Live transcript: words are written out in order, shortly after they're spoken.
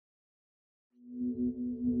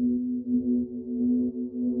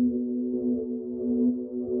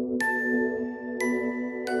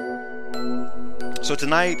So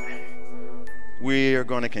tonight, we are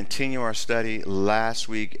going to continue our study. Last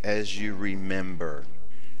week, as you remember,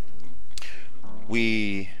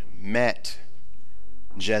 we met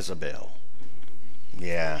Jezebel.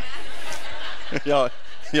 Yeah. y'all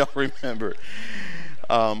remember.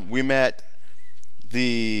 We met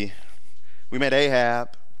Ahab,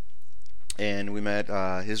 and we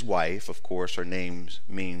met his wife. Of course, her name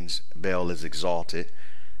means Baal is exalted.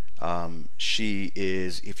 She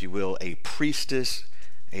is, if you will, a priestess,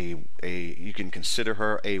 you can consider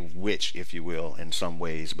her a witch, if you will, in some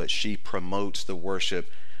ways, but she promotes the worship,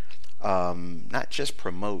 not just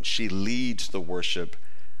promotes, she leads the worship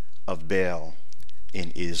of Baal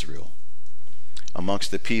in Israel,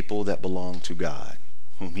 amongst the people that belong to God,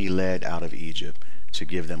 whom he led out of Egypt to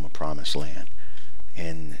give them a promised land.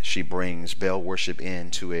 And she brings Baal worship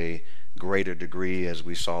into a greater degree, as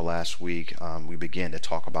we saw last week. We began to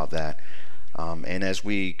talk about that. And as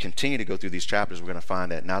we continue to go through these chapters, we're going to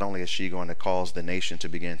find that not only is she going to cause the nation to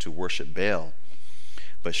begin to worship Baal,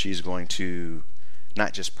 but she's going to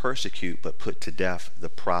not just persecute, but put to death the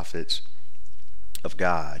prophets of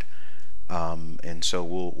God. And so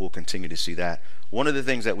we'll continue to see that. One of the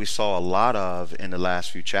things that we saw a lot of in the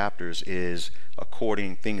last few chapters is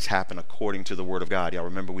things happen according to the Word of God. Y'all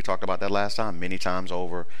remember we talked about that last time, many times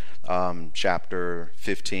over. Chapter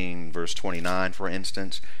 15, verse 29, for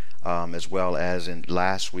instance, as well as in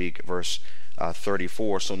last week, verse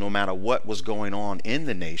 34. So no matter what was going on in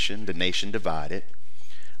the nation divided,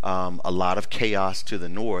 a lot of chaos to the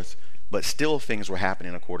north, but still things were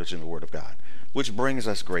happening according to the Word of God, which brings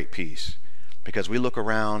us great peace. Because we look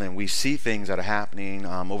around and we see things that are happening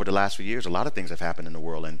over the last few years. A lot of things have happened in the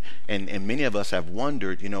world, and many of us have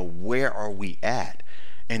wondered, where are we at?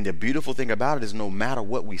 And the beautiful thing about it is, no matter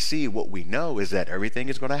what we see, what we know is that everything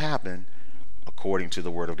is going to happen according to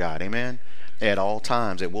the Word of God. Amen? At all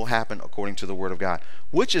times, it will happen according to the Word of God,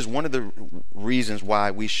 which is one of the reasons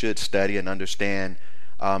why we should study and understand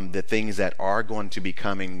the things that are going to be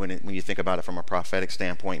coming when you think about it from a prophetic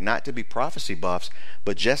standpoint, not to be prophecy buffs,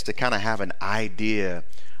 but just to kind of have an idea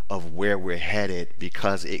of where we're headed,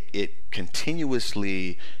 because it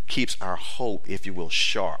continuously keeps our hope, if you will,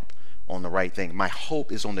 sharp on the right thing. My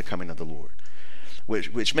hope is on the coming of the Lord,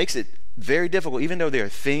 which makes it very difficult. Even though there are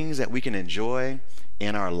things that we can enjoy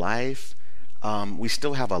in our life, we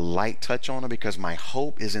still have a light touch on it, because my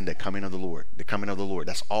hope is in the coming of the Lord. The coming of the Lord.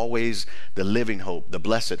 That's always the living hope, the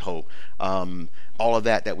blessed hope, all of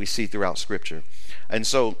that we see throughout Scripture. And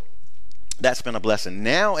so that's been a blessing.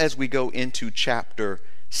 Now, as we go into chapter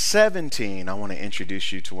 17, I want to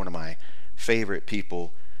introduce you to one of my favorite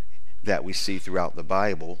people that we see throughout the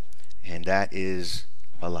Bible, and that is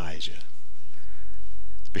Elijah.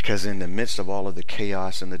 Because in the midst of all of the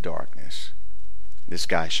chaos and the darkness, this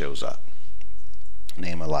guy shows up,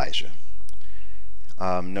 named Elijah.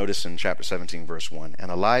 Notice in chapter 17, verse 1, and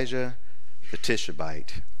Elijah, the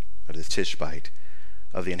Tishbite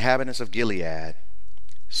of the inhabitants of Gilead,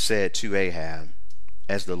 said to Ahab,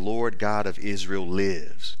 as the Lord God of Israel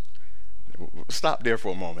lives. Stop there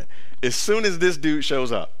for a moment. As soon as this dude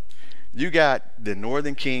shows up, you got the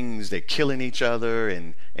northern kings, they're killing each other,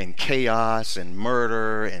 and chaos and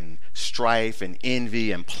murder and strife and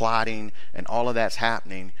envy and plotting, and all of that's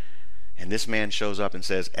happening. And this man shows up and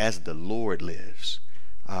says, as the Lord lives.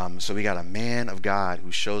 So we got a man of God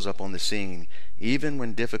who shows up on the scene, even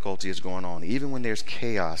when difficulty is going on, even when there's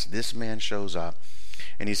chaos. This man shows up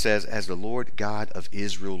and he says, as the Lord God of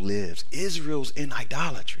Israel lives. Israel's in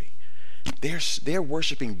idolatry. They're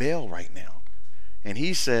worshiping Baal right now. And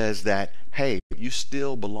he says that, hey, you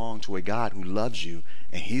still belong to a God who loves you,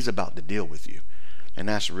 and he's about to deal with you. And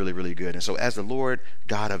that's really, really good. And so as the Lord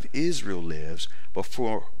God of Israel lives,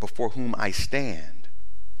 before whom I stand,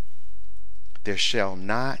 there shall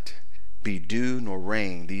not be dew nor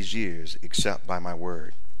rain these years except by my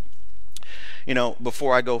word.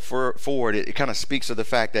 Before I go forward, it kind of speaks of the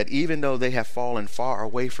fact that even though they have fallen far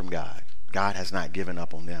away from God, God has not given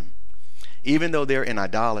up on them. Even though they're in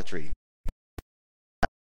idolatry,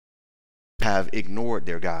 have ignored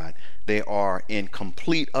their God, they are in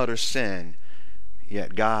complete utter sin,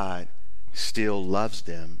 yet God still loves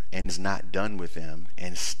them and is not done with them,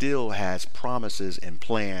 and still has promises and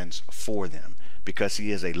plans for them, because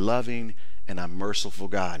he is a loving and a merciful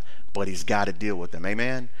God, but he's got to deal with them.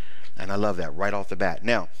 Amen? And I love that right off the bat.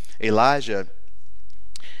 Now, Elijah,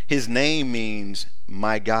 his name means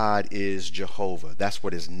my God is Jehovah. That's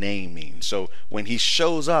what his name means. So when he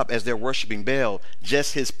shows up as they're worshiping Baal,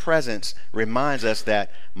 just his presence reminds us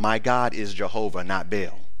that my God is Jehovah, not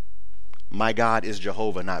Baal. My God is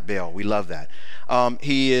Jehovah, not Baal. We love that.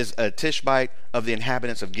 He is a Tishbite of the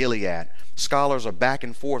inhabitants of Gilead. Scholars are back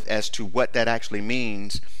and forth as to what that actually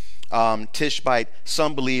means. Tishbite,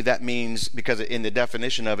 some believe that means, because in the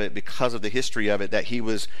definition of it, because of the history of it, that he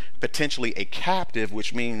was potentially a captive,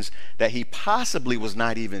 which means that he possibly was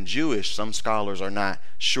not even Jewish. Some scholars are not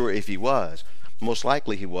sure if he was. Most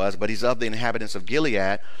likely he was, but he's of the inhabitants of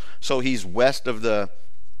Gilead, so he's west of the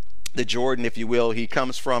Jordan, if you will. He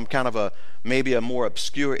comes from kind of maybe a more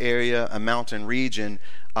obscure area, a mountain region,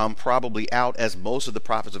 probably out, as most of the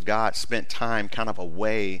prophets of God spent time kind of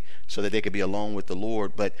away so that they could be alone with the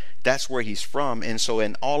Lord. But that's where he's from. And so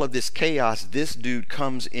in all of this chaos, this dude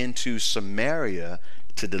comes into Samaria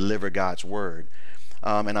to deliver God's word.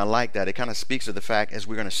 And I like that. It kind of speaks to the fact, as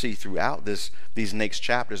we're going to see throughout these next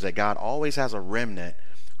chapters, that God always has a remnant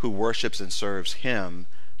who worships and serves him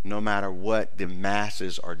no matter what the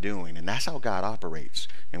masses are doing. And that's how God operates.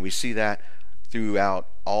 And we see that throughout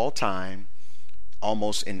all time,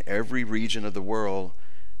 almost in every region of the world,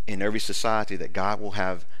 in every society, that God will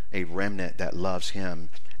have a remnant that loves him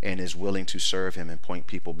and is willing to serve him and point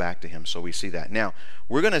people back to him. So we see that. Now,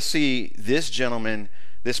 we're going to see this gentleman,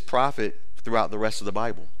 this prophet, throughout the rest of the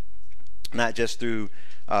Bible. Not just through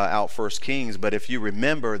out 1 Kings, but if you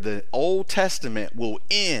remember, the Old Testament will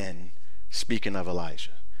end speaking of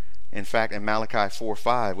Elijah. In fact, in Malachi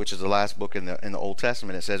 4:5, which is the last book in the Old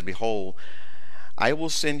Testament, it says, "Behold, I will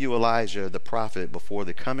send you Elijah the prophet before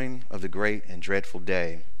the coming of the great and dreadful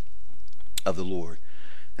day of the Lord."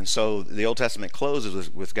 And so the Old Testament closes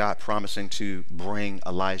with God promising to bring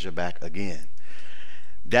Elijah back again.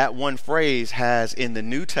 That one phrase has, in the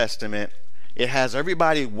New Testament, it has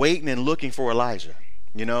everybody waiting and looking for Elijah.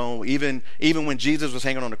 You know, even when Jesus was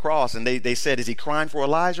hanging on the cross and they said, is he crying for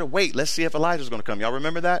Elijah? Wait, let's see if Elijah's going to come. Y'all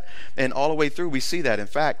remember that? And all the way through we see that. In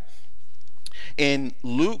fact, in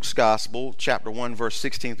Luke's gospel, chapter 1, verse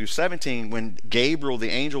 16 through 17, when Gabriel, the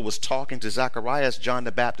angel, was talking to Zacharias, John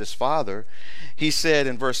the Baptist's father, he said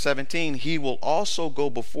in verse 17, he will also go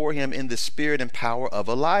before him in the spirit and power of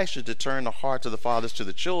Elisha to turn the hearts of the fathers to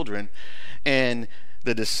the children and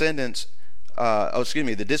the the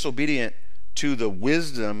disobedient to the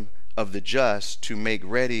wisdom of the just, to make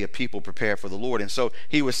ready a people prepared for the Lord. And so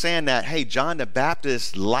he was saying that, hey, John the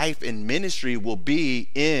Baptist's life and ministry will be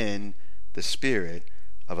in the spirit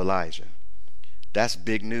of Elijah. That's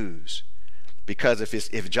big news, because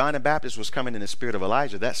if John the Baptist was coming in the spirit of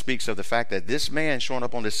Elijah, that speaks of the fact that this man showing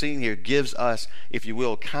up on the scene here gives us, if you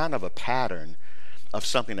will, kind of a pattern of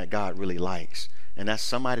something that God really likes, and that's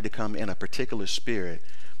somebody to come in a particular spirit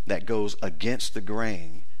that goes against the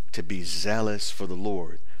grain, to be zealous for the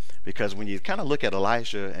Lord. Because when you kind of look at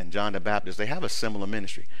Elisha and John the Baptist, they have a similar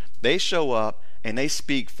ministry. They show up and they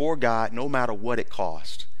speak for God no matter what it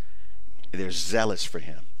costs. They're zealous for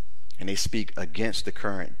him, and they speak against the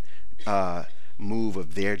current move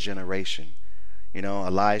of their generation. You know,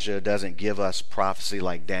 Elijah doesn't give us prophecy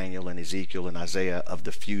like Daniel and Ezekiel and Isaiah of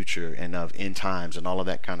the future and of end times and all of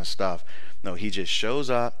that kind of stuff. No, he just shows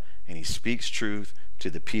up and he speaks truth to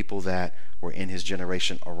the people that were in his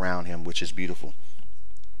generation around him, which is beautiful.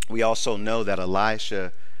 We also know that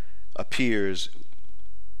Elisha appears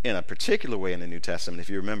in a particular way in the New Testament. If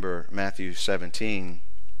you remember Matthew 17,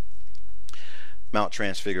 Mount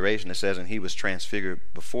Transfiguration, it says, and he was transfigured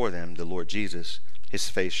before them, the Lord Jesus. His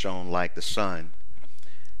face shone like the sun,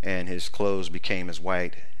 and his clothes became as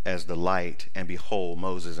white as the light. And behold,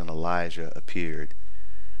 Moses and Elijah appeared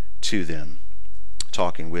to them,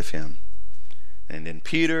 talking with him. And then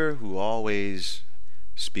Peter, who always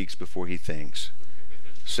speaks before he thinks,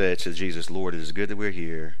 said to Jesus, Lord, it is good that we're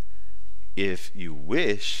here. If you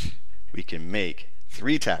wish, we can make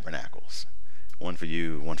 3 tabernacles. One for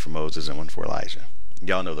you, one for Moses, and one for Elijah.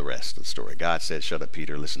 Y'all know the rest of the story. God said, shut up,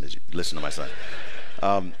 Peter, listen to my son.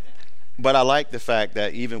 But I like the fact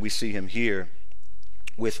that even we see him here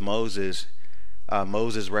with Moses,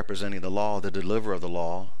 Moses representing the law, the deliverer of the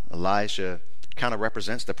law. Elijah kind of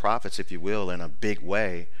represents the prophets, if you will, in a big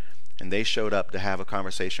way. And they showed up to have a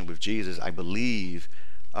conversation with Jesus, I believe,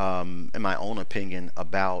 in my own opinion,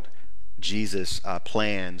 about Jesus'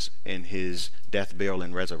 plans in his death, burial,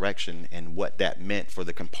 and resurrection, and what that meant for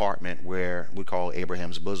the compartment where we call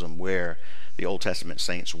Abraham's bosom, where the Old Testament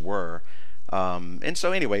saints were. And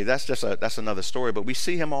so anyway, that's another story, but we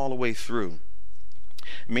see him all the way through.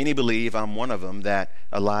 Many believe, I'm one of them, that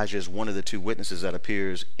Elijah is one of the 2 witnesses that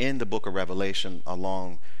appears in the book of Revelation,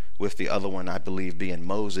 along with the other one, I believe, being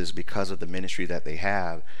Moses, because of the ministry that they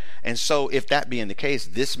have. And so if that being the case,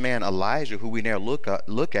 this man Elijah, who we now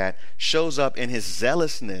look at, shows up in his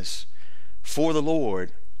zealousness for the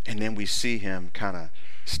Lord, and then we see him kind of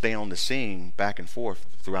stay on the scene back and forth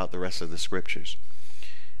throughout the rest of the scriptures.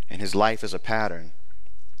 And his life is a pattern.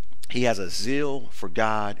 He has a zeal for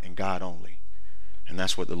God and God only. And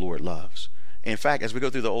that's what the Lord loves. In fact, as we go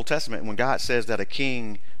through the Old Testament, when God says that a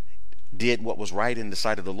king did what was right in the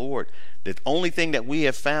sight of the Lord, the only thing that we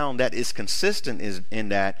have found that is consistent is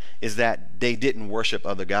that they didn't worship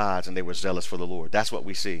other gods and they were zealous for the Lord. That's what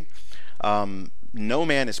we see. No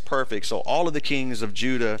man is perfect, so all of the kings of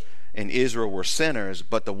Judah and Israel were sinners,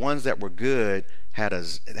 but the ones that were good had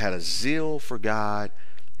a zeal for God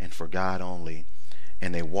and for God only,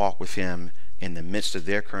 and they walked with him in the midst of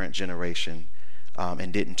their current generation,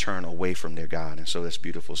 and didn't turn away from their God. And so that's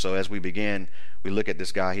beautiful. So as we begin, we look at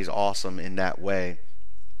this guy. He's awesome in that way,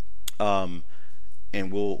 and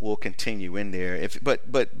we'll continue in there.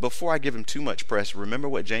 But before I give him too much press, remember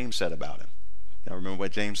what James said about him. Y'all remember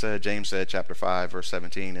what James said? James said, chapter 5, verse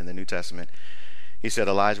 17 in the New Testament. He said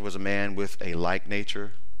Elijah was a man with a like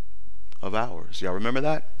nature of ours. Y'all remember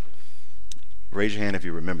that? Raise your hand if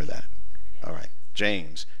you remember that. All right.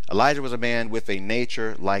 James. Elijah was a man with a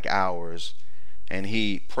nature like ours, and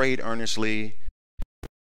he prayed earnestly,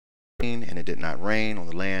 and it did not rain on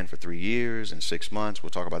the land for 3 years and 6 months. We'll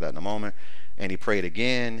talk about that in a moment. And he prayed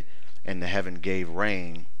again, and the heaven gave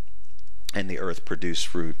rain, and the earth produced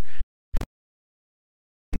fruit.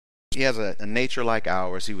 He has a nature like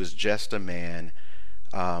ours. He was just a man,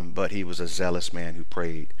 but he was a zealous man who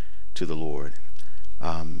prayed to the Lord,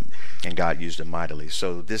 and God used him mightily.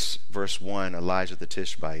 So this verse 1, Elijah the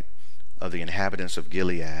Tishbite, of the inhabitants of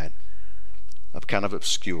Gilead, of kind of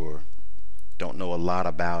obscure, don't know a lot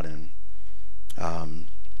about him.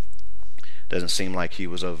 Doesn't seem like he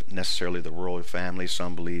was of necessarily the royal family.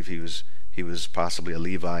 Some believe he was possibly a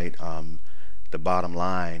Levite. The bottom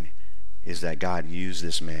line is that God used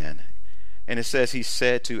this man. And it says he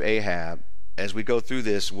said to Ahab, as we go through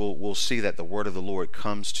this, we'll see that the word of the Lord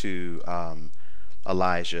comes to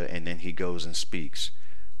Elijah, and then he goes and speaks.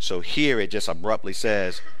 So here it just abruptly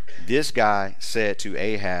says, this guy said to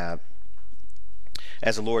Ahab,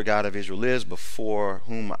 as the Lord God of Israel lives, before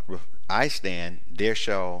whom I stand, there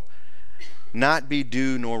shall not be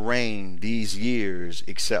dew nor rain these years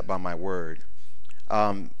except by my word.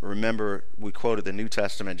 Remember, we quoted the New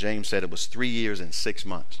Testament. James said it was 3 years and 6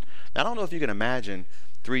 months. Now, I don't know if you can imagine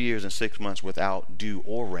 3 years and 6 months without dew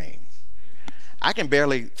or rain. I can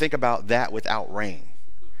barely think about that without rain.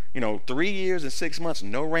 3 years and 6 months,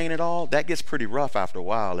 no rain at all, that gets pretty rough after a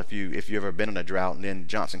while if you ever been in a drought, and then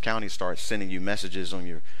Johnson County starts sending you messages on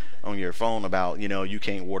your phone about, you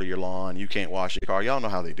can't water your lawn, you can't wash your car. Y'all know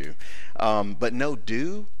how they do. But no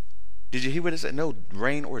dew? Did you hear what it said? No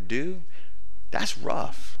rain or dew? That's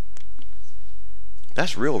rough.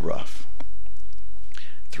 That's real rough.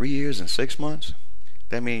 3 years and 6 months?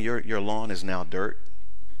 That means your lawn is now dirt.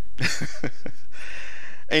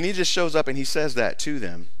 And he just shows up and he says that to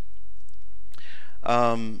them.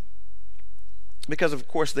 Because of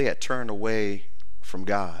course they had turned away from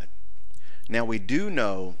God. Now we do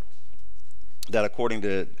know that according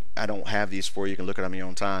to, I don't have these for you, you can look at them on your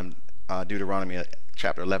own time, Deuteronomy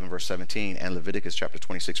chapter 11 verse 17 and Leviticus chapter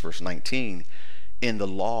 26 verse 19, in the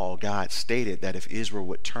law God stated that if Israel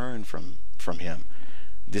would turn from him,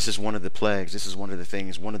 this is one of the plagues, this is one of the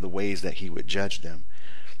things, one of the ways that he would judge them.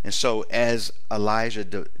 And so as Elijah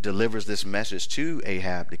delivers this message to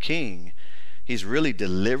Ahab the king, he's really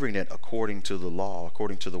delivering it according to the law,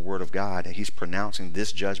 according to the word of God, and he's pronouncing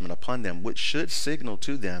this judgment upon them, which should signal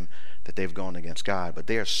to them that they've gone against God. But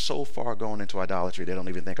they are so far going into idolatry, they don't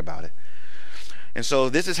even think about it. And so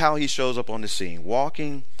this is how he shows up on the scene,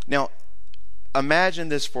 walking. Now, imagine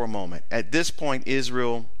this for a moment. At this point,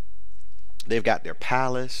 Israel, they've got their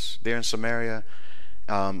palace there in Samaria.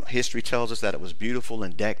 History tells us that it was beautiful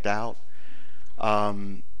and decked out.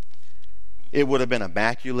 It would have been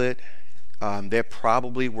immaculate. There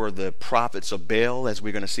probably were the prophets of Baal, as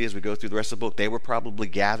we're going to see as we go through the rest of the book. They were probably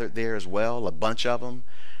gathered there as well, a bunch of them.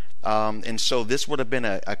 And so this would have been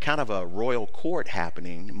a kind of a royal court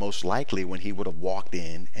happening, most likely, when he would have walked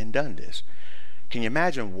in and done this. Can you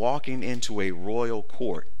imagine walking into a royal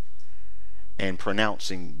court and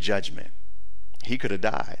pronouncing judgment? He could have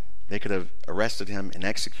died. They could have arrested him and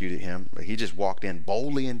executed him, but he just walked in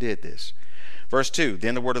boldly and did this. Verse 2,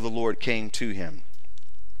 then the word of the Lord came to him.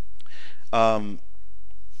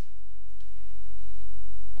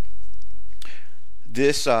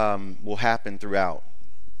 This will happen throughout.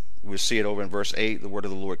 We'll see it over in verse 8. The word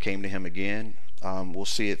of the Lord came to him again. We'll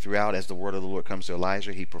see it throughout. As the word of the Lord comes to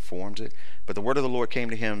Elijah, he performs it. But the word of the Lord came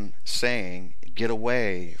to him saying, get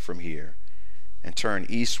away from here and turn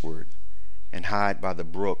eastward and hide by the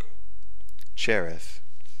brook Cherith,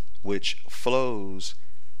 which flows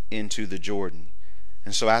into the Jordan.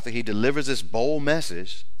 And so after he delivers this bold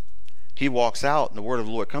message, he walks out and the word of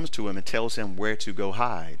the Lord comes to him and tells him where to go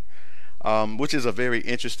hide, which is a very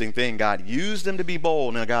interesting thing. God used them to be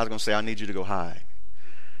bold. Now God's going to say, I need you to go hide.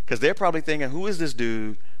 Because they're probably thinking, who is this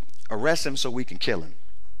dude? Arrest him so we can kill him.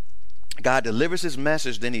 God delivers his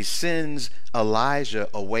message, then he sends Elijah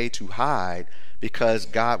away to hide because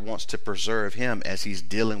God wants to preserve him as he's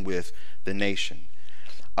dealing with the nation.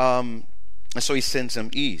 And so he sends him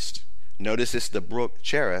east. Notice it's the brook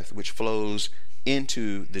Cherith, which flows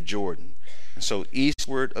into the Jordan. And so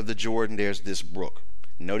eastward of the Jordan, there's this brook.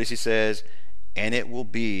 Notice he says, and it will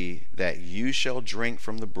be that you shall drink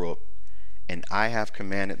from the brook, and I have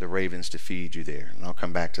commanded the ravens to feed you there. And I'll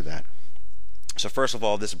come back to that. So first of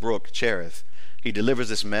all, this brook Cherith, he delivers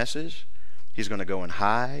this message. He's going to go and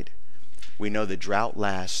hide. We know the drought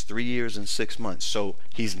lasts 3 years and 6 months. So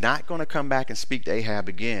he's not going to come back and speak to Ahab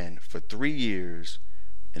again for 3 years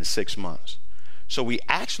and 6 months. So we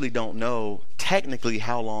actually don't know technically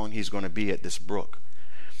how long he's going to be at this brook.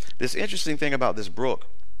 This interesting thing about this brook,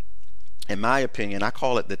 in my opinion, I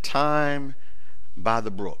call it the time by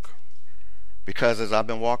the brook. Because as I've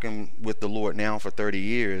been walking with the Lord now for 30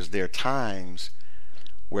 years, there are times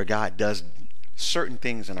where God does certain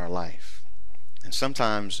things in our life. And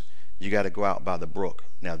sometimes you got to go out by the brook.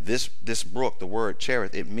 Now this brook, the word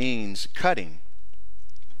Cherith, it means cutting.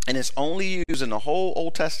 And it's only used in the whole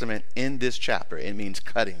Old Testament in this chapter. It means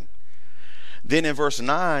cutting. Then in verse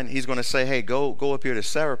 9, he's going to say, hey, go up here to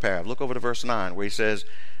Zarephath. Look over to verse 9 where he says,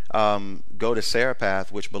 go to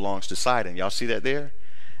Zarephath, which belongs to Sidon. Y'all see that there?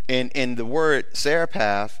 And in the word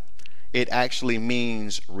Zarephath, it actually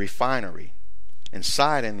means refinery. And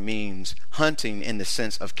Sidon means hunting in the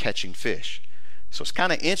sense of catching fish. So it's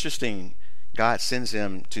kind of interesting. God sends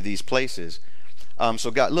him to these places.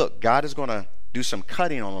 So God is going to do some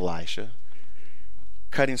cutting on Elisha,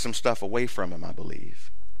 cutting some stuff away from him, I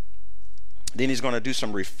believe. Then he's going to do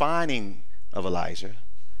some refining of Elijah.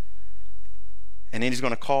 And then he's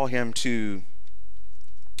going to call him to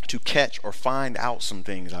catch or find out some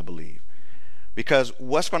things, I believe. Because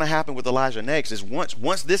what's going to happen with Elijah next is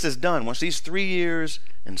once this is done, once these 3 years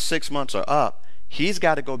and 6 months are up, he's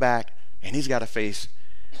got to go back and he's got to face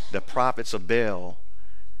the prophets of Baal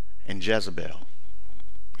and Jezebel.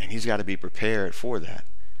 And he's got to be prepared for that.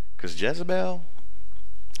 Because Jezebel,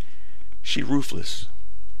 she's ruthless.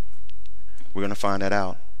 We're going to find that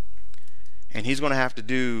out. And he's going to have to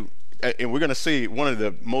do, and we're going to see one of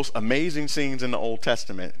the most amazing scenes in the Old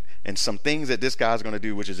Testament and some things that this guy's going to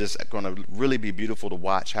do, which is just going to really be beautiful to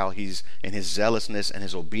watch how he's, in his zealousness and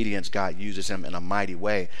his obedience, God uses him in a mighty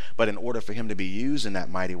way. But in order for him to be used in that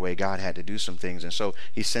mighty way, God had to do some things. And so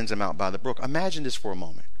he sends him out by the brook. Imagine this for a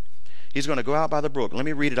moment. He's going to go out by the brook. Let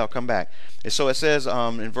me read it. I'll come back. And so it says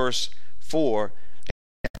in verse 4,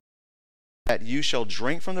 that you shall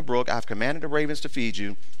drink from the brook. I've commanded the ravens to feed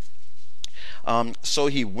you. So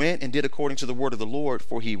he went and did according to the word of the Lord,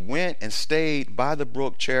 for he went and stayed by the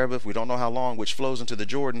brook Cherith, we don't know how long, which flows into the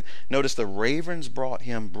Jordan. Notice the ravens brought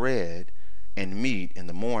him bread and meat in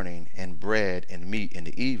the morning, and bread and meat in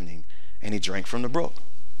the evening, and he drank from the brook.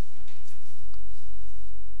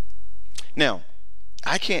 Now,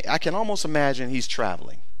 I can almost imagine he's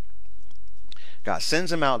traveling. God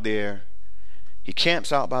sends him out there. He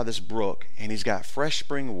camps out by this brook, and he's got fresh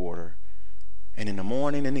spring water. And in the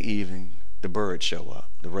morning and the evening, the birds show up,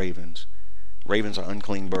 the ravens. Ravens are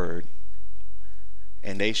unclean bird.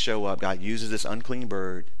 And they show up. God uses this unclean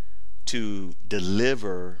bird to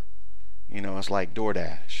deliver, it's like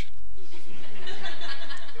DoorDash.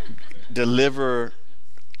 Deliver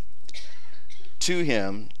to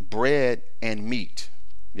him bread and meat.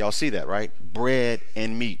 Y'all see that, right? Bread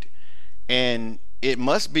and meat. And it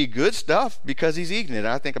must be good stuff because he's eating it.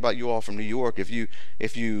 I think about you all from New York. If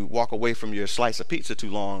you walk away from your slice of pizza too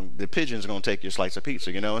long, the pigeon's going to take your slice of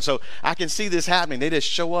pizza, And so I can see this happening. They just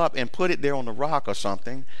show up and put it there on the rock or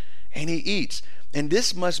something, and he eats. And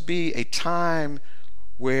this must be a time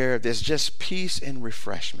where there's just peace and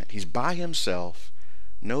refreshment. He's by himself,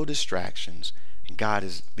 no distractions, and God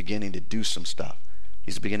is beginning to do some stuff.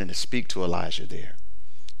 He's beginning to speak to Elijah there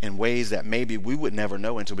in ways that maybe we would never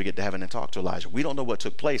know until we get to heaven and talk to Elijah. We don't know what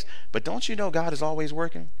took place, but don't you know God is always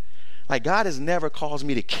working? Like, God has never caused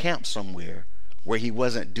me to camp somewhere where he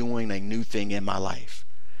wasn't doing a new thing in my life,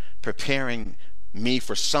 preparing me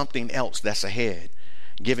for something else that's ahead,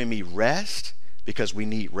 giving me rest because we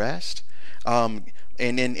need rest,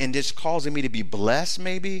 and just causing me to be blessed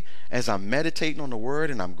maybe as I'm meditating on the word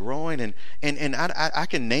and I'm growing, and I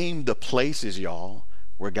can name the places, y'all,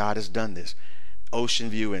 where God has done this. Ocean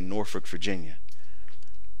View in Norfolk, Virginia.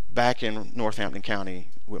 Back in Northampton County,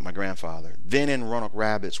 with my grandfather. Then in Roanoke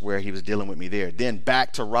Rapids, where he was dealing with me there. Then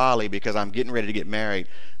back to Raleigh because I'm getting ready to get married,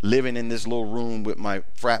 living in this little room with my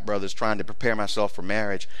frat brothers, trying to prepare myself for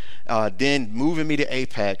marriage. Then moving me to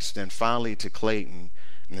Apex, then finally to Clayton.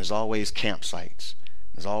 And there's always campsites.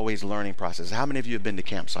 There's always learning process. How many of you have been to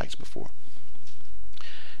campsites before?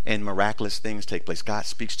 And miraculous things take place. God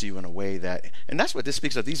speaks to you in a way that, and that's what this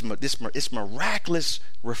speaks of. It's miraculous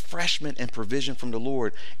refreshment and provision from the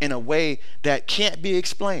Lord in a way that can't be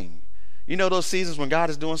explained. You know those seasons when God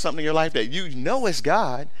is doing something in your life that you know it's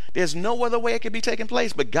God. There's no other way it could be taking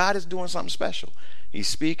place, but God is doing something special. He's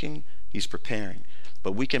speaking. He's preparing.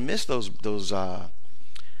 But we can miss those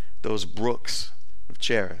brooks of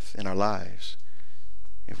Cherith in our lives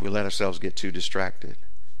if we let ourselves get too distracted.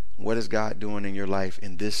 What is God doing in your life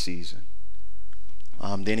in this season?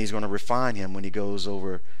 Then he's going to refine him when he goes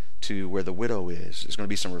over to where the widow is. There's going to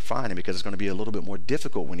be some refining because it's going to be a little bit more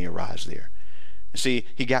difficult when he arrives there. And see,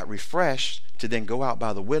 he got refreshed to then go out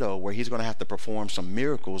by the widow where he's going to have to perform some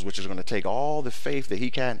miracles, which is going to take all the faith that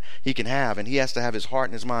he can have, and he has to have his heart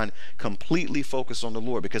and his mind completely focused on the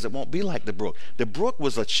Lord because it won't be like the brook. The brook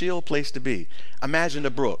was a chill place to be. Imagine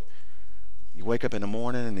the brook. You wake up in the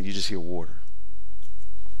morning and then you just hear water.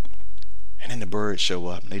 And then the birds show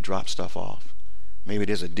up and they drop stuff off. Maybe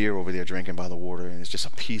there's a deer over there drinking by the water and it's just a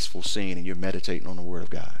peaceful scene and you're meditating on the Word of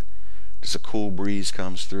God. Just a cool breeze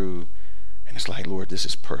comes through and it's like, Lord, this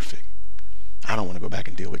is perfect. I don't want to go back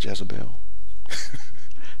and deal with Jezebel.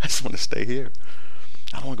 I just want to stay here.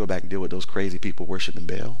 I don't want to go back and deal with those crazy people worshiping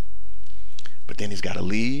Baal. But then he's got to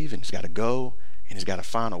leave and he's got to go and he's got to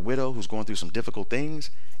find a widow who's going through some difficult things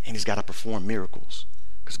and he's got to perform miracles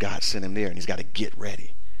because God sent him there and he's got to get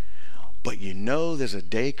ready. But you know there's a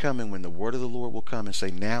day coming when the word of the Lord will come and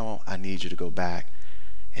say, now I need you to go back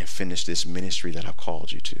and finish this ministry that I've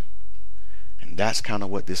called you to. And that's kind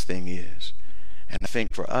of what this thing is. And I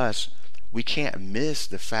think for us, we can't miss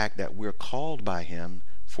the fact that we're called by him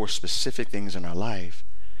for specific things in our life,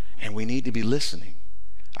 and we need to be listening.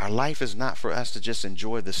 Our life is not for us to just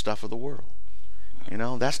enjoy the stuff of the world. You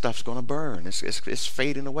know, that stuff's going to burn. It's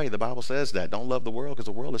fading away. The Bible says that. Don't love the world because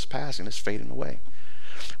the world is passing. It's fading away.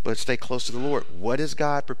 But stay close to the Lord. What is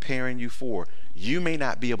God preparing you for? You may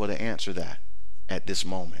not be able to answer that at this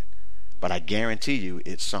moment, but I guarantee you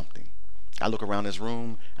it's something. I look around this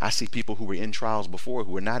room, I see people who were in trials before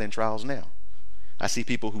who are not in trials now. I see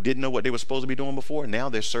people who didn't know what they were supposed to be doing before. Now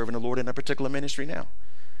they're serving the Lord in a particular ministry now.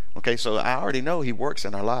 Okay, so I already know he works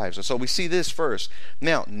in our lives. And so we see this first.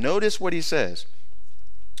 Now, notice what he says.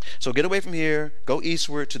 So get away from here, go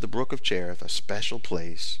eastward to the brook of Cherith, a special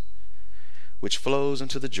place which flows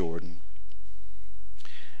into the Jordan.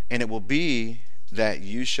 And it will be that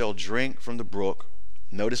you shall drink from the brook.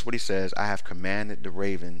 Notice what he says, I have commanded the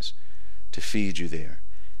ravens to feed you there.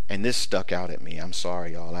 And this stuck out at me. I'm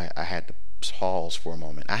sorry, y'all. I had to pause for a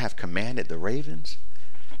moment. I have commanded the ravens.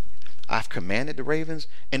 I've commanded the ravens.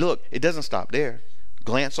 And look, it doesn't stop there.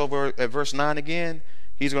 Glance over at verse 9 again.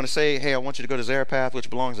 He's going to say, hey, I want you to go to Zarephath,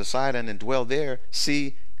 which belongs to Sidon, and dwell there.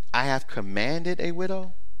 See, I have commanded a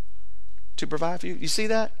widow to provide for you. You see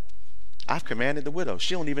that? I've commanded the widow.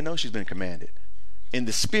 She don't even know she's been commanded. In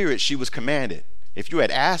the spirit, she was commanded. If you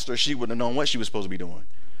had asked her, she would have known what she was supposed to be doing.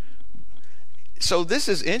 So this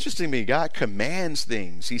is interesting to me. God commands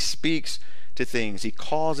things. He speaks to things. He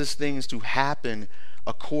causes things to happen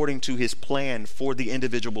according to his plan for the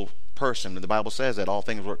individual person. And the Bible says that all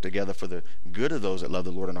things work together for the good of those that love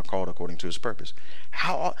the Lord and are called according to his purpose.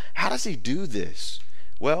 How does he do this?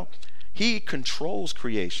 Well, he controls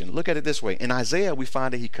creation. Look at it this way. In Isaiah, we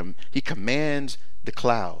find that he commands the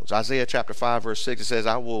clouds. Isaiah chapter 5 verse 6, it says,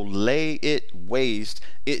 I will lay it waste.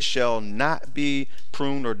 It shall not be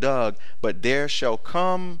pruned or dug, but there shall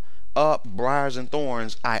come up briars and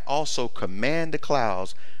thorns. I also command the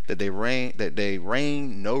clouds that they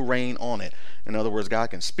rain no rain on it. In other words,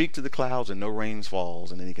 God can speak to the clouds and no rain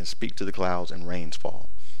falls, and then he can speak to the clouds and rains fall.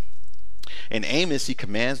 In Amos, he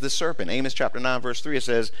commands the serpent. Amos chapter 9 verse 3, it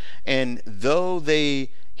says, and though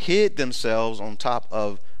they hid themselves on top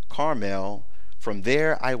of Carmel, from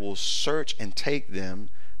there I will search and take them,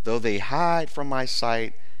 though they hide from my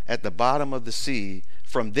sight at the bottom of the sea.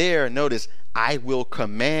 From there, notice, I will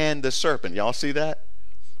command the serpent. Y'all see that?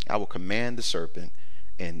 I will command the serpent,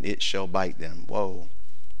 and it shall bite them. Whoa.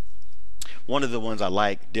 One of the ones I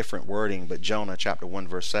like, different wording, but Jonah chapter 1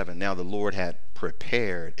 verse 7. Now the Lord had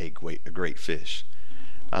prepared a great fish.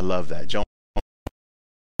 I love that. Jonah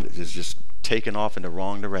is just taken off in the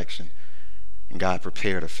wrong direction, and God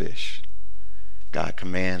prepared a fish. God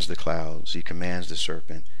commands the clouds. He commands the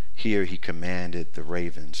serpent. Here he commanded the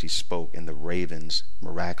ravens. He spoke, and the ravens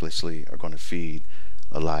miraculously are going to feed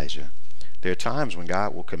Elijah. There are times when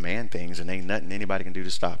God will command things and ain't nothing anybody can do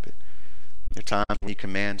to stop it. There are times when he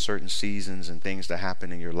commands certain seasons and things to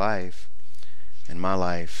happen in your life, in my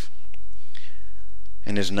life,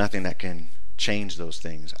 and there's nothing that can change those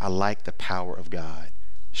things. I like the power of God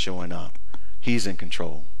showing up. He's in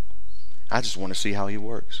control. I just want to see how he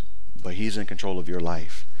works. But he's in control of your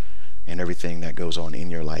life and everything that goes on in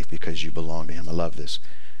your life because you belong to him. I love this.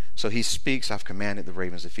 So he speaks, I've commanded the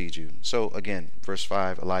ravens to feed you. So again, verse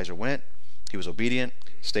 5, Elijah went. He was obedient,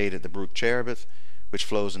 stayed at the brook Cherith, which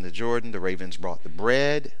flows into Jordan. The ravens brought the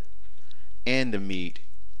bread and the meat.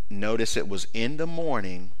 Notice it was in the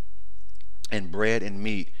morning, and bread and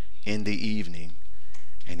meat in the evening.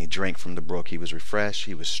 And he drank from the brook. He was refreshed.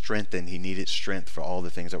 He was strengthened. He needed strength for all the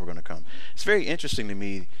things that were going to come. It's very interesting to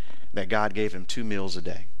me that God gave him 2 meals a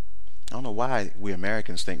day. I don't know why we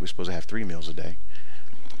Americans think we're supposed to have 3 meals a day.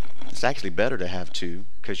 It's actually better to have 2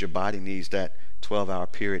 because your body needs that 12-hour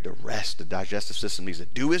period to rest. The digestive system needs to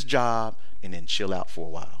do its job and then chill out for a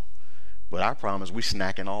while. But our problem is we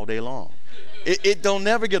snacking all day long. It don't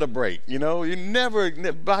never get a break, you know. You never,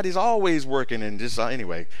 body's always working. And just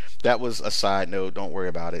anyway, that was a side note. Don't worry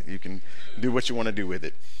about it. You can do what you want to do with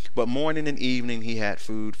it. But morning and evening he had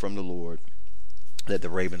food from the Lord that the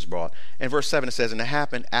ravens brought. And verse 7 it says, and it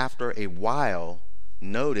happened after a while,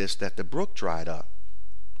 notice that the brook dried up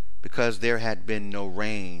because there had been no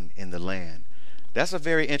rain in the land. That's a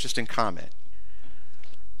very interesting comment.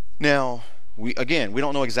 Now, we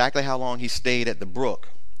don't know exactly how long he stayed at the brook.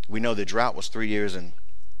 We know the drought was 3 years and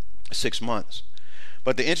 6 months.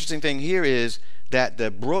 But the interesting thing here is that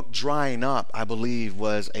the brook drying up, I believe,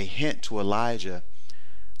 was a hint to Elijah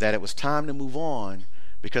that it was time to move on,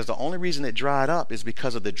 because the only reason it dried up is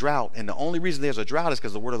because of the drought. And the only reason there's a drought is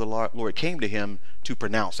because the word of the Lord came to him to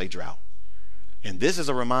pronounce a drought. And this is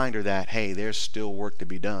a reminder that, hey, there's still work to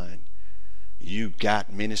be done. You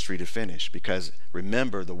got ministry to finish, because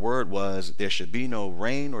remember, the word was there should be no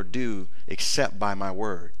rain or dew except by my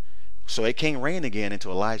word. So it can't rain again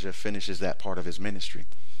until Elijah finishes that part of his ministry.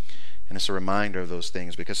 And it's a reminder of those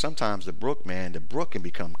things, because sometimes the brook can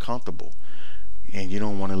become comfortable and you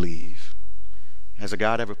don't want to leave. Has a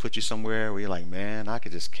God ever put you somewhere where you're like, man, I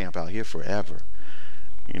could just camp out here forever?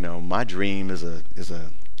 You know, my dream is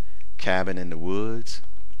a cabin in the woods,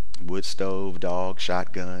 wood stove, dog,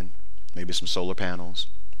 shotgun, maybe some solar panels,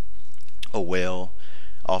 a well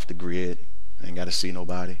off the grid. I ain't got to see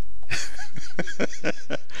nobody.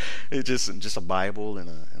 It's just a Bible and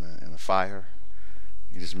a fire.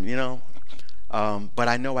 But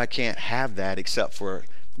I know I can't have that except for,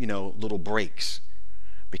 little breaks,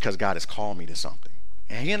 because God has called me to something.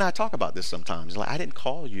 And he and I talk about this sometimes. Like, I didn't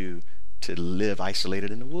call you to live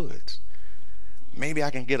isolated in the woods. Maybe I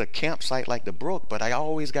can get a campsite like the brook, but I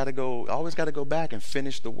always got to go back and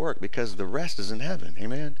finish the work, because the rest is in heaven.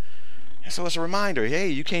 Amen. And so it's a reminder, hey,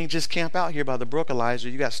 you can't just camp out here by the brook, Elijah.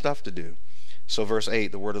 You got stuff to do. So verse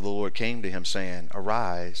 8, the word of the Lord came to him saying,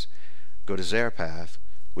 arise, go to Zarephath,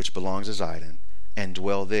 which belongs to Zidon, and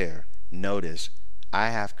dwell there. Notice, I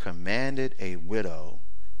have commanded a widow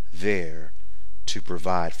there to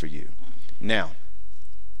provide for you. Now,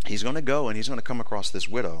 he's going to go and he's going to come across this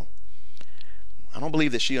widow. I don't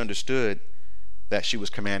believe that she understood that she was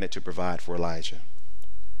commanded to provide for Elijah.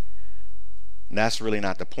 And that's really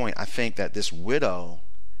not the point. I think that this widow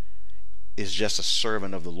is just a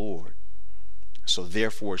servant of the Lord. So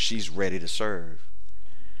therefore, she's ready to serve.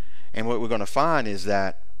 And what we're going to find is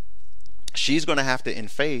that she's going to have to, in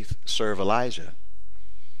faith, serve Elijah.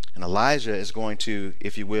 And Elijah is going to,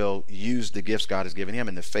 if you will, use the gifts God has given him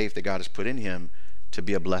and the faith that God has put in him to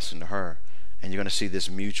be a blessing to her. And you're going to see this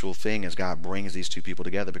mutual thing as God brings these two people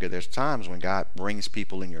together, because there's times when God brings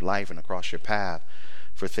people in your life and across your path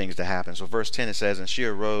for things to happen. So verse 10, it says, and he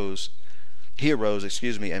arose,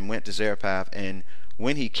 and went to Zarephath, and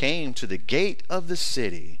when he came to the gate of the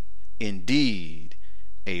city, indeed,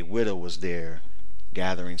 a widow was there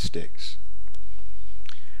gathering sticks.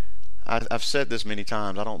 I've said this many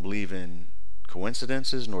times. I don't believe in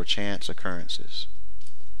coincidences nor chance occurrences.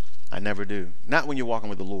 I never do. Not when you're walking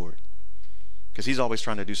with the Lord, because he's always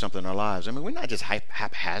trying to do something in our lives. I mean, we're not just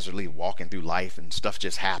haphazardly walking through life and stuff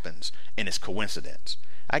just happens and it's coincidence.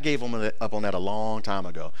 I gave him up on that a long time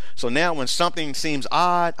ago. So now when something seems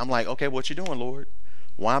odd, I'm like, okay, what you doing, Lord?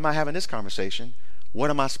 Why am I having this conversation? What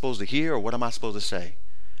am I supposed to hear, or what am I supposed to say?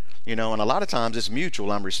 And a lot of times it's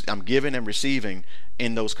mutual. I'm giving and receiving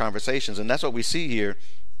in those conversations, and that's what we see here.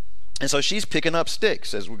 And so she's picking up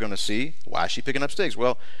sticks, as we're going to see. Why is she picking up sticks?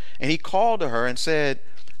 Well, and he called to her and said,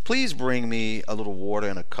 please bring me a little water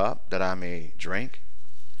in a cup that I may drink.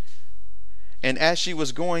 And as she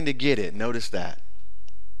was going to get it, notice that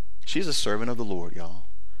she's a servant of the Lord, y'all.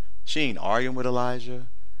 She ain't arguing with Elijah.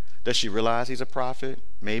 Does she realize he's a prophet?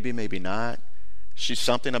 Maybe, maybe not. She's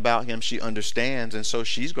something about him she understands, and so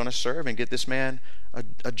she's going to serve and get this man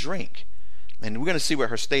a drink. And we're going to see what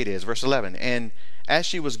her state is. Verse 11. And as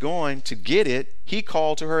she was going to get it, he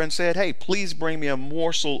called to her and said, hey, please bring me a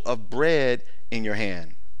morsel of bread in your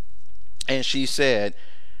hand. And she said,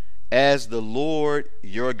 as the Lord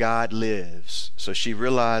your God lives. So she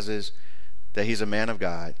realizes that he's a man of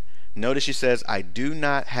God. Notice she says, I do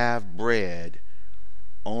not have bread,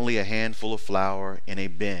 only a handful of flour in a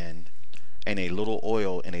bin and a little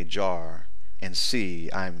oil in a jar. And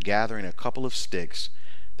see, I am gathering a couple of sticks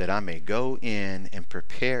that I may go in and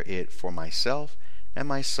prepare it for myself and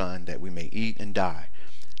my son, that we may eat and die.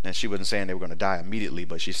 Now, she wasn't saying they were going to die immediately,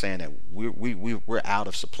 but she's saying that we're out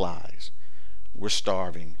of supplies. We're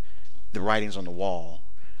starving. The writing's on the wall.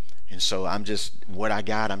 And so I'm just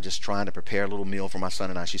trying to prepare a little meal for my son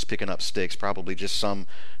and I. She's picking up sticks, probably just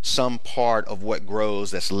some part of what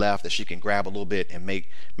grows that's left that she can grab a little bit and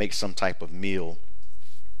make some type of meal.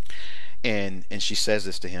 And she says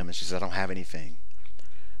this to him, and she says, I don't have anything.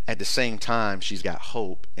 At the same time, she's got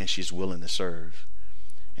hope and she's willing to serve.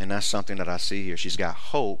 And that's something that I see here. She's got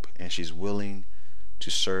hope and she's willing to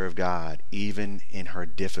serve God even in her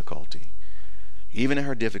difficulty. Even in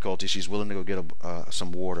her difficulty, she's willing to go get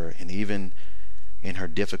some water. And even in her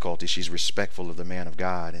difficulty, she's respectful of the man of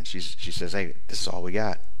God. And she says, hey, this is all we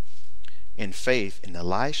got. In faith, in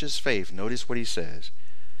Elisha's faith, notice what he says.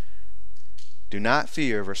 Do not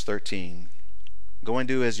fear, verse 13. Go and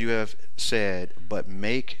do as you have said, but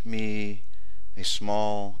make me a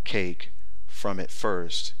small cake from it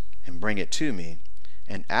first and bring it to me,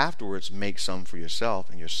 and afterwards make some for yourself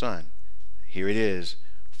and your son. Here it is.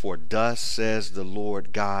 For thus says the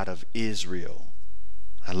Lord God of Israel.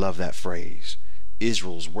 I love that phrase.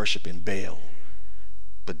 Israel's worshiping Baal.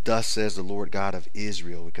 But thus says the Lord God of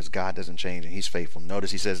Israel, because God doesn't change and he's faithful.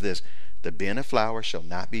 Notice he says this, the bin of flour shall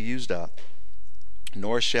not be used up,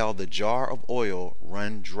 nor shall the jar of oil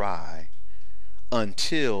run dry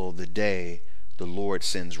until the day the Lord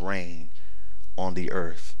sends rain on the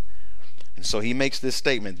earth. And so he makes this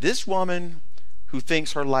statement. This woman who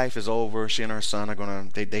thinks her life is over, she and her son are gonna,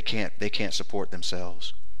 they can't support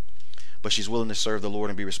themselves. But she's willing to serve the Lord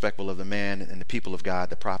and be respectful of the man and the people of God,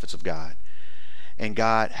 the prophets of God. And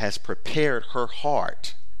God has prepared her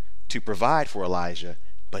heart to provide for Elijah,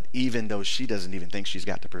 but even though she doesn't even think she's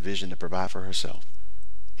got the provision to provide for herself.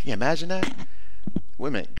 Can you imagine that? Wait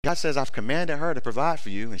a minute. God says, I've commanded her to provide for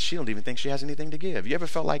you, and she don't even think she has anything to give. You ever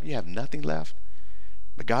felt like you have nothing left?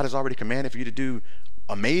 But God has already commanded for you to do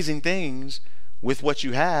amazing things with what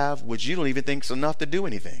you have, which you don't even think is enough to do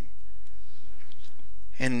anything.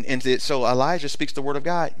 So Elijah speaks the word of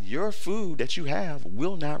God. Your food that you have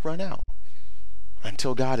will not run out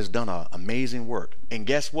until God has done an amazing work. And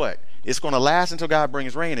guess what? It's going to last until God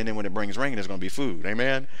brings rain, and then when it brings rain, there's going to be food.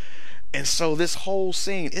 Amen? And so this whole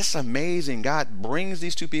scene, it's amazing. God brings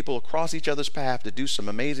these two people across each other's path to do some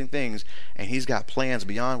amazing things, and he's got plans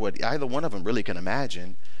beyond what either one of them really can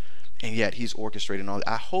imagine, and yet he's orchestrating all that.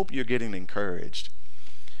 I hope you're getting encouraged,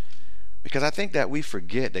 because I think that we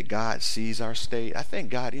forget that God sees our state. I think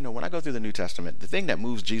God, when I go through the New Testament, the thing that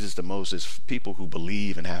moves Jesus the most is people who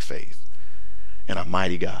believe and have faith in a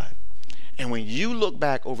mighty God. And when you look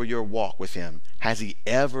back over your walk with him, has he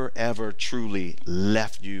ever truly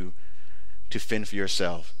left you to fend for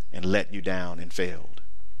yourself and let you down and failed?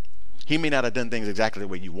 He may not have done things exactly the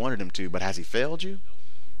way you wanted him to, but has he failed you?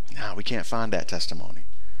 No, we can't find that testimony.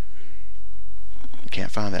 We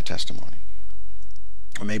can't find that testimony.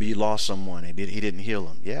 Or maybe you lost someone and he didn't heal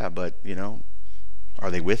them. Yeah, but,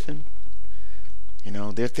 are they with him?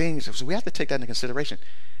 There are things, so we have to take that into consideration.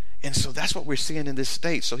 And so that's what we're seeing in this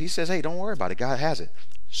state. So he says, hey, don't worry about it. God has it.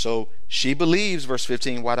 So she believes, verse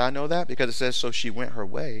 15. Why do I know that? Because it says, so she went her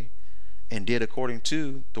way and did according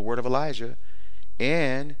to the word of Elijah.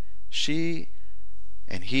 And she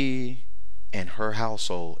and he and her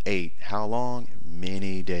household ate. How long?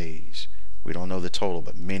 Many days. We don't know the total,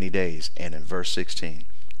 but many days. And in verse 16,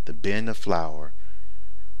 the bin of flour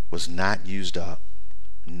was not used up,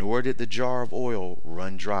 nor did the jar of oil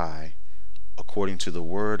run dry, according to the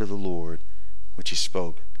word of the Lord, which he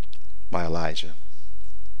spoke by Elijah.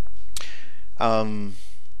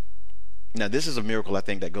 Now, this is a miracle, I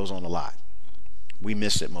think, that goes on a lot. We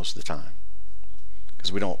miss it most of the time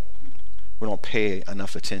because we don't pay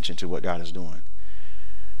enough attention to what God is doing.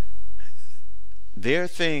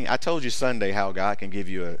 I told you Sunday how God can give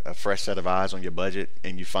you a fresh set of eyes on your budget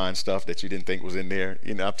and you find stuff that you didn't think was in there.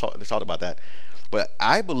 I've talked about that. But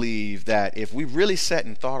I believe that if we really sat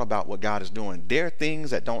and thought about what God is doing, there are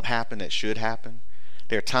things that don't happen that should happen.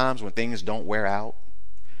 There are times when things don't wear out.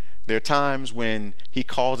 There are times when he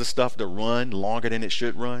causes stuff to run longer than it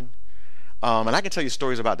should run. And I can tell you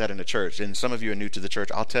stories about that in the church. And some of you are new to the church.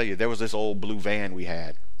 I'll tell you, there was this old blue van we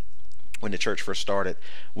had when the church first started.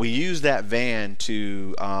 We used that van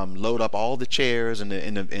to load up all the chairs and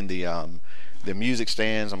the music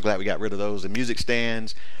stands. I'm glad we got rid of those. The music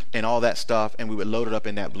stands and all that stuff, and we would load it up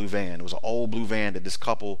in that blue van. It was an old blue van that this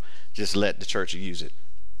couple just let the church use it.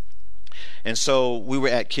 And so we were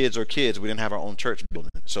at Kids Are Kids. We didn't have our own church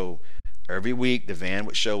building. So every week the van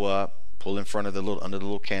would show up, pull in front of under the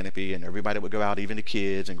little canopy, and everybody would go out, even the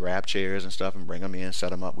kids, and grab chairs and stuff and bring them in, set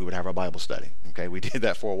them up. We would have our Bible study. Okay, we did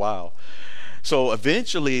that for a while. So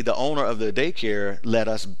eventually the owner of the daycare let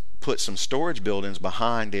us put some storage buildings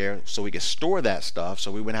behind there so we could store that stuff,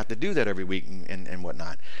 so we wouldn't have to do that every week and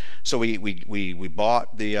whatnot. So we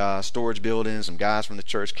bought the storage buildings. Some guys from the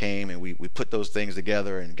church came, and we put those things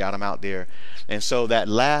together and got them out there. And so that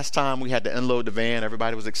last time we had to unload the van,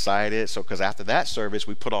 everybody was excited. So because after that service,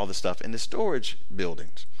 we put all the stuff in the storage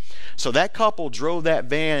buildings. So that couple drove that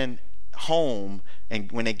van home,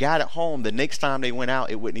 and when they got it home, the next time they went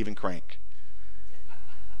out, it wouldn't even crank.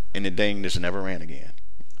 And the dang just never ran again.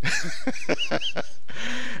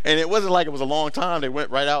 And it wasn't like it was a long time. They went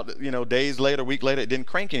right out, days later, a week later, it didn't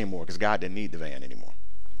crank anymore because God didn't need the van anymore.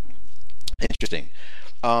 Interesting.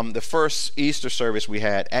 The first Easter service we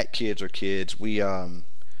had at Kids Are Kids, we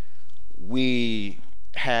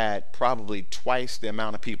had probably twice the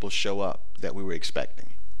amount of people show up that we were expecting.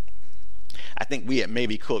 I think we had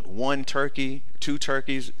maybe cooked 1 turkey, 2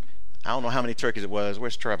 turkeys. I don't know how many turkeys it was.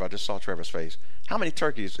 Where's Trevor? I just saw Trevor's face. How many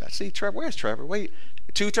turkeys? I see Trevor. Where's Trevor? Wait,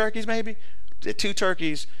 2 turkeys maybe? 2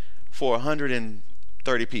 turkeys for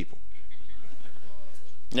 130 people.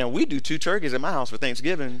 Now, we do 2 turkeys at my house for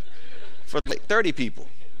Thanksgiving for like 30 people.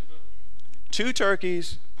 2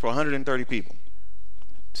 turkeys for 130 people.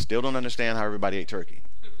 Still don't understand how everybody ate turkey.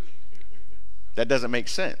 That doesn't make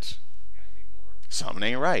sense. Something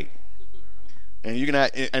ain't right. And you can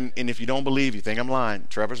and if you don't believe, you think I'm lying,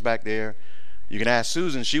 Trevor's back there. You can ask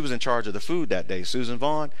Susan. She was in charge of the food that day, Susan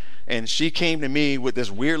Vaughn. And she came to me with this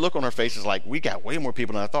weird look on her face. It's like, we got way more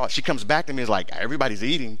people than I thought. She comes back to me, it's like, everybody's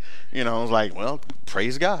eating. I was like, well,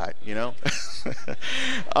 praise God, And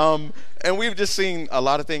we've just seen a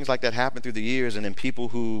lot of things like that happen through the years. And then people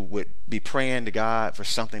who would be praying to God for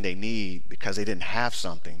something they need because they didn't have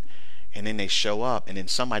something. And then they show up, and then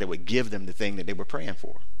somebody would give them the thing that they were praying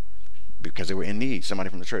for because they were in need,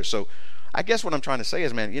 somebody from the church. So I guess what I'm trying to say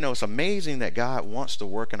is, man, it's amazing that God wants to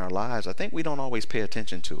work in our lives. I think we don't always pay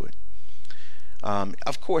attention to it.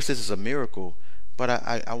 Of course, this is a miracle, but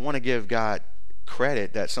I want to give God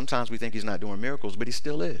credit that sometimes we think he's not doing miracles, but he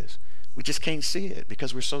still is. We just can't see it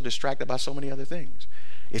because we're so distracted by so many other things.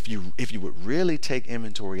 If you would really take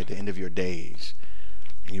inventory at the end of your days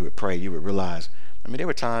and you would pray, you would realize, there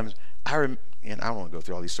were times, and I don't want to go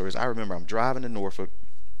through all these stories. I remember I'm driving to Norfolk.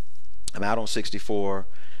 I'm out on 64.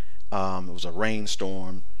 It was a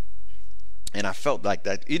rainstorm, and I felt like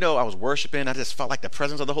that. I was worshiping. I just felt like the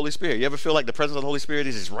presence of the Holy Spirit. You ever feel like the presence of the Holy Spirit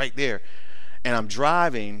is just right there? And I'm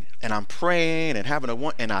driving, and I'm praying, and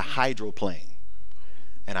and I hydroplane,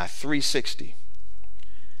 and I 360,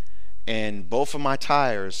 and both of my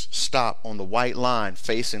tires stop on the white line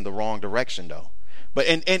facing the wrong direction, though. But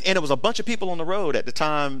and it was a bunch of people on the road at the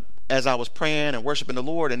time as I was praying and worshiping the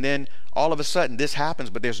Lord, and then all of a sudden this happens,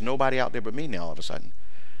 but there's nobody out there but me now all of a sudden.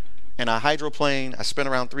 And I hydroplane, I spin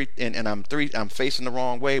around I'm facing the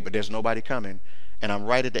wrong way, but there's nobody coming. And I'm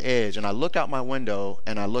right at the edge. And I look out my window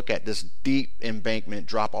and I look at this deep embankment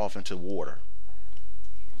drop off into water.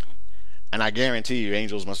 And I guarantee you,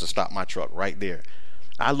 angels must have stopped my truck right there.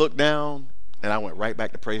 I looked down and I went right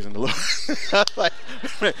back to praising the Lord. I was like,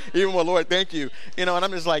 even more, Lord, thank you. And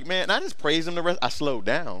I'm just like, man, and I just praise him the rest. I slowed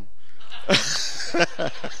down.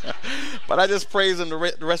 But I just praise him the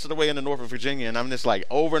rest of the way into Norfolk, Virginia, and I'm just like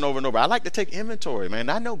over and over and over. I like to take inventory, man.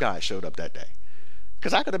 I know God showed up that day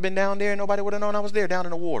because I could have been down there and nobody would have known I was there, down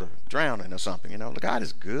in the water, drowning or something. God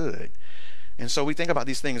is good. And so we think about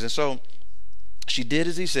these things. And so she did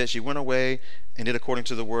as he said. She went away and did according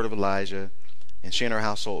to the word of Elijah, and she and her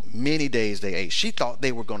household, many days they ate. She thought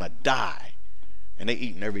they were going to die, and they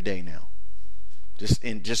eating every day now,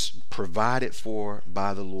 just provided for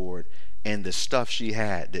by the Lord. And the stuff she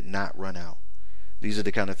had did not run out. These are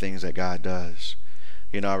the kind of things that God does.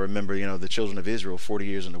 I remember, the children of Israel 40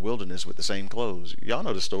 years in the wilderness with the same clothes. Y'all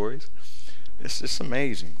know the stories. It's just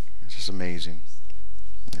amazing. It's just amazing.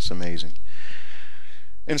 It's amazing.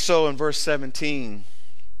 And so in verse 17,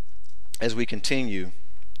 as we continue,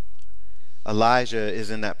 Elijah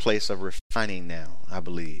is in that place of refining now, I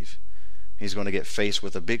believe. He's going to get faced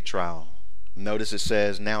with a big trial. Notice it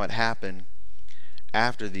says, now it happened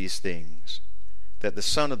after these things, that the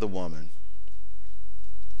son of the woman,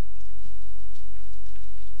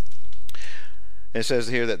 it says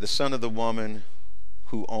here that the son of the woman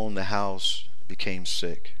who owned the house became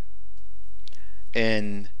sick.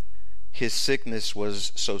 And his sickness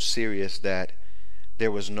was so serious that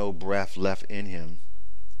there was no breath left in him.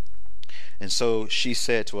 And so she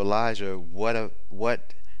said to Elijah,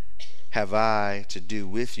 what have I to do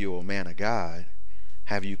with you, O man of God?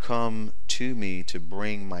 Have you come to me to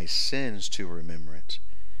bring my sins to remembrance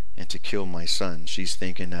and to kill my son? She's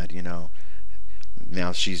thinking that,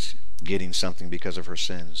 now she's getting something because of her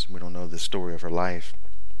sins. We don't know the story of her life.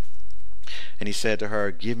 And he said to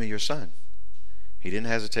her, give me your son. He didn't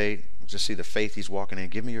hesitate. Just see the faith he's walking in.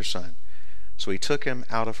 Give me your son. So he took him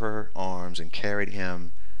out of her arms and carried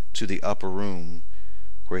him to the upper room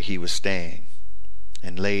where he was staying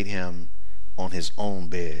and laid him on his own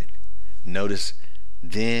bed. Notice,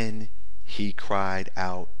 then he cried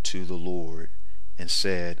out to the Lord and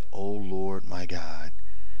said, O Lord my God,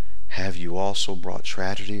 have you also brought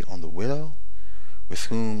tragedy on the widow with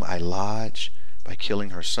whom I lodge by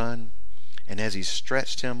killing her son? And as he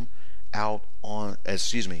stretched him out on,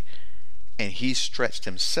 and he stretched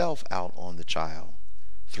himself out on the child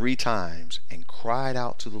 3 times and cried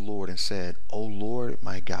out to the Lord and said, O Lord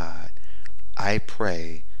my God, I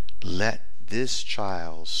pray, let this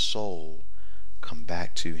child's soul come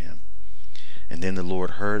back to him. And then the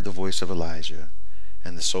Lord heard the voice of Elijah,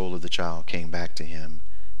 and the soul of the child came back to him,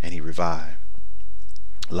 and he revived.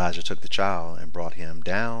 Elijah took the child and brought him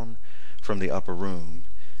down from the upper room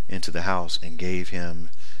into the house and gave him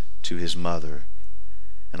to his mother.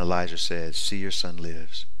 And Elijah said, see, your son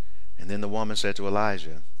lives. And then the woman said to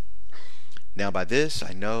Elijah, now by this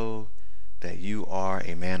I know that you are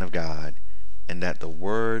a man of God, and that the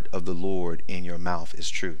word of the Lord in your mouth is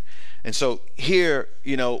true. And so here,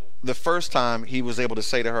 the first time he was able to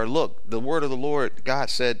say to her, look, the word of the Lord, God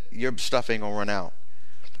said, your stuff ain't gonna run out.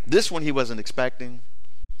 This one he wasn't expecting.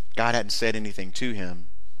 God hadn't said anything to him.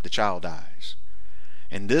 The child dies.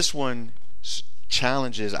 And this one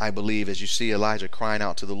challenges, I believe, as you see Elijah crying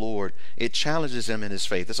out to the Lord, it challenges him in his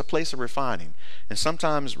faith. It's a place of refining. And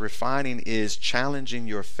sometimes refining is challenging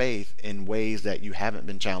your faith in ways that you haven't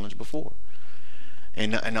been challenged before.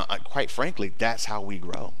 And quite frankly, that's how we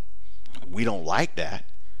grow. We don't like that,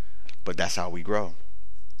 but that's how we grow.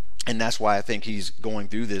 And that's why I think he's going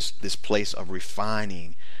through this place of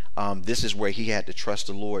refining. This is where he had to trust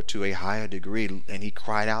the Lord to a higher degree, and he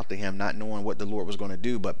cried out to him, not knowing what the Lord was going to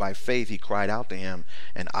do, but by faith he cried out to him,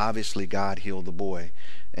 and obviously God healed the boy,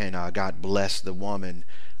 and God blessed the woman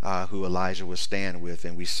who Elijah was staying with.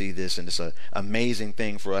 And we see this, and it's an amazing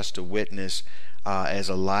thing for us to witness as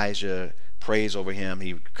Elijah prays over him.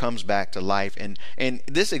 He comes back to life, and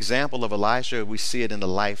this example of Elijah, we see it in the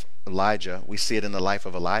life of Elijah, we see it in the life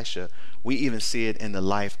of Elisha, we even see it in the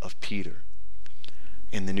life of Peter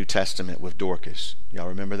in the New Testament with Dorcas. Y'all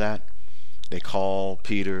remember that? They call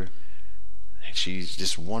Peter, she's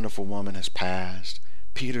this wonderful woman has passed.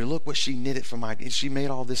 Peter, look what she knitted for she made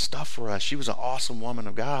all this stuff for us. She was an awesome woman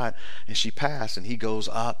of God, and she passed. And he goes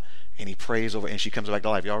up and he prays over, and she comes back to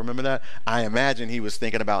life. Y'all remember that? I imagine he was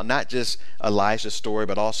thinking about not just Elijah's story,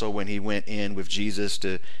 but also when he went in with Jesus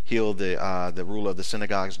to heal the ruler of the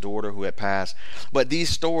synagogue's daughter who had passed. But these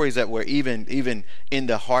stories that were even in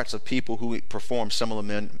the hearts of people who performed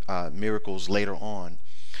similar miracles later on.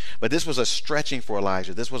 But this was a stretching for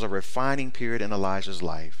Elijah. This was a refining period in Elijah's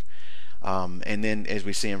life. And then as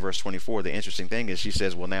we see in verse 24, the interesting thing is she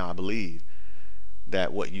says, well, now I believe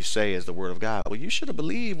that what you say is the word of God. Well, you should have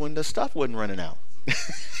believed when the stuff wasn't running out.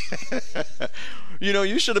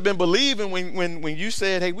 You should have been believing when you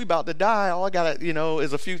said, hey, we about to die. All I got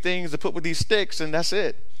is a few things to put with these sticks, and that's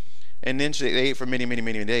it. And then they ate for many, many,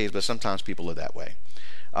 many days. But sometimes people are that way.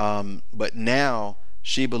 But now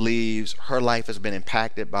she believes her life has been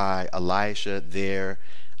impacted by Elisha there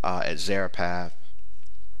at Zarephath.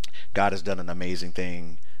 God has done an amazing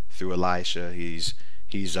thing through Elisha. He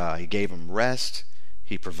gave him rest.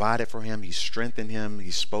 He provided for him. He strengthened him.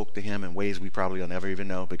 He spoke to him in ways we probably will never even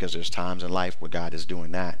know, because there's times in life where God is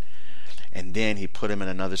doing that. And then he put him in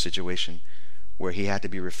another situation where he had to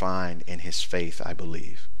be refined in his faith, I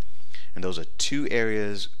believe. And those are 2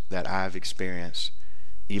 areas that I've experienced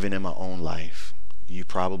even in my own life. You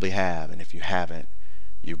probably have, and if you haven't,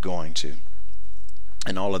 you're going to.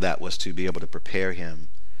 And all of that was to be able to prepare him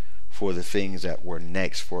for the things that were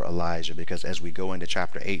next for Elijah, because as we go into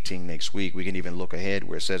chapter 18 next week, we can even look ahead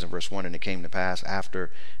where it says in verse 1, and it came to pass after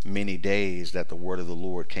many days that the word of the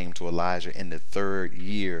Lord came to Elijah in the 3rd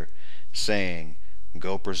year, saying,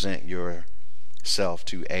 go present yourself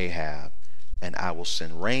to Ahab, and I will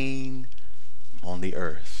send rain on the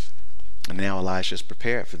earth. And now Elisha's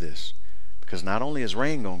prepared for this, because not only is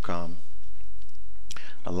rain going to come,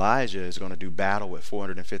 Elijah is going to do battle with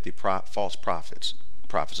 450 false prophets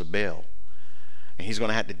of Baal. And he's going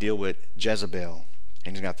to have to deal with Jezebel,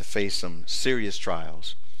 and he's going to have to face some serious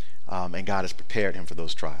trials. And God has prepared him for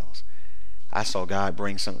those trials. I saw God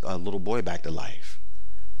bring a little boy back to life.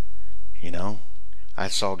 I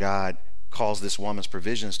saw God cause this woman's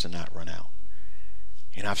provisions to not run out.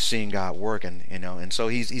 And I've seen God work, and so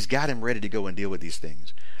he's got him ready to go and deal with these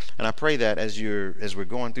things. And I pray that as we're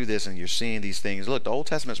going through this and you're seeing these things, look, the Old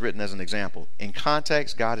Testament's written as an example. In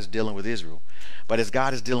context, God is dealing with Israel. But as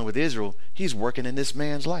God is dealing with Israel, he's working in this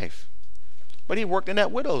man's life. But he worked in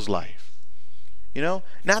that widow's life.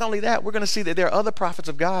 Not only that, we're going to see that there are other prophets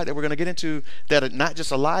of God that we're going to get into that are not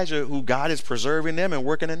just Elijah, who God is preserving them and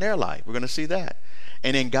working in their life. We're going to see that.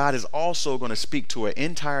 And then God is also going to speak to an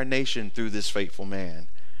entire nation through this faithful man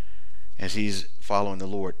as he's following the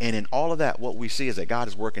Lord. And in all of that, what we see is that God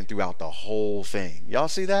is working throughout the whole thing. Y'all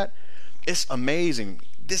see that? It's amazing.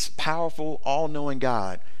 This powerful, all-knowing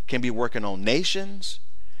God can be working on nations,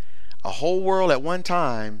 a whole world at one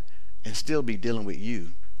time, and still be dealing with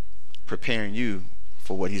you, preparing you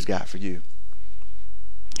for what he's got for you.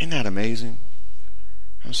 Isn't that amazing?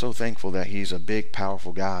 I'm so thankful that he's a big,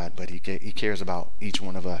 powerful God, but he cares about each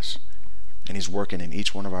one of us. And he's working in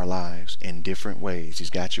each one of our lives in different ways. He's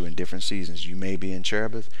got you in different seasons. You may be in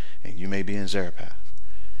Cherubim and you may be in Zarephath.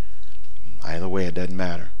 Either way, it doesn't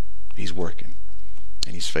matter. He's working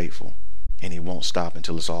and he's faithful, and he won't stop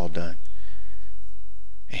until it's all done.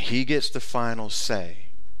 And he gets the final say.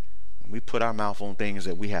 We put our mouth on things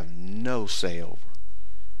that we have no say over.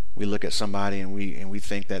 We look at somebody and we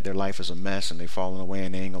think that their life is a mess and they've fallen away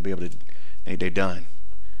and they ain't gonna be able to. They're done.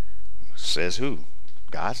 Says who?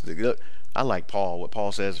 God's. I like Paul. What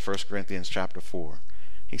Paul says in 1 Corinthians chapter 4.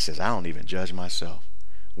 He says, I don't even judge myself.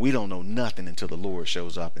 We don't know nothing until the Lord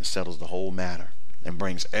shows up and settles the whole matter and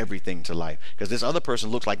brings everything to life. Because this other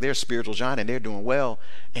person looks like they're a spiritual giant and they're doing well,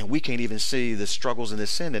 and we can't even see the struggles and the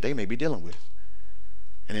sin that they may be dealing with.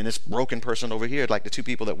 And then this broken person over here, like the two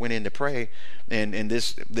people that went in to pray, and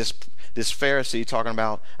this Pharisee talking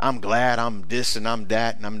about, I'm glad I'm this and I'm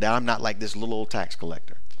that, and I'm not like this little old tax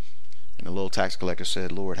collector. And the little tax collector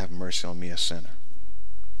said, Lord, have mercy on me, a sinner.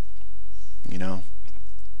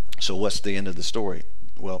 So what's the end of the story?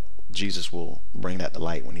 Well, Jesus will bring that to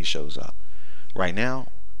light when he shows up. Right now,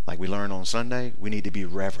 like we learned on Sunday, we need to be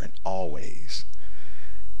reverent always,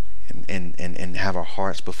 and have our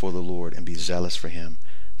hearts before the Lord and be zealous for him,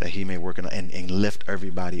 that he may work and lift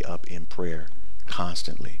everybody up in prayer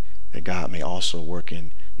constantly, that God may also work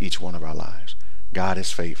in each one of our lives. God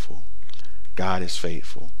is faithful. God is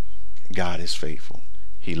faithful. God is faithful.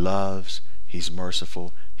 He loves. He's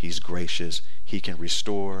merciful. He's gracious. He can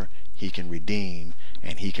restore. He can redeem.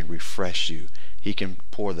 And he can refresh you. He can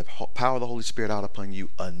pour the power of the Holy Spirit out upon you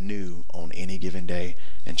anew on any given day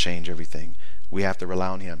and change everything. We have to rely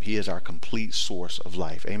on him. He is our complete source of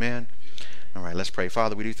life. Amen. All right, let's pray.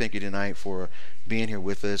 Father, we do thank you tonight for being here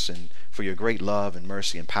with us and for your great love and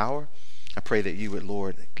mercy and power. I pray that you would,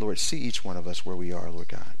 Lord, see each one of us where we are, Lord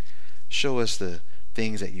God. Show us the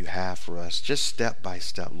things that you have for us, just step by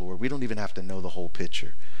step, Lord. We don't even have to know the whole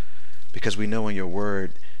picture, because we know in your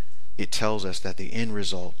word it tells us that the end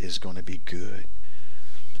result is going to be good.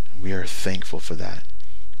 We are thankful for that.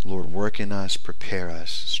 Lord, work in us, prepare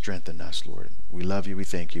us, strengthen us, Lord. We love you. We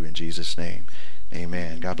thank you in Jesus' name.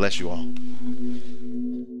 Amen. God bless you all.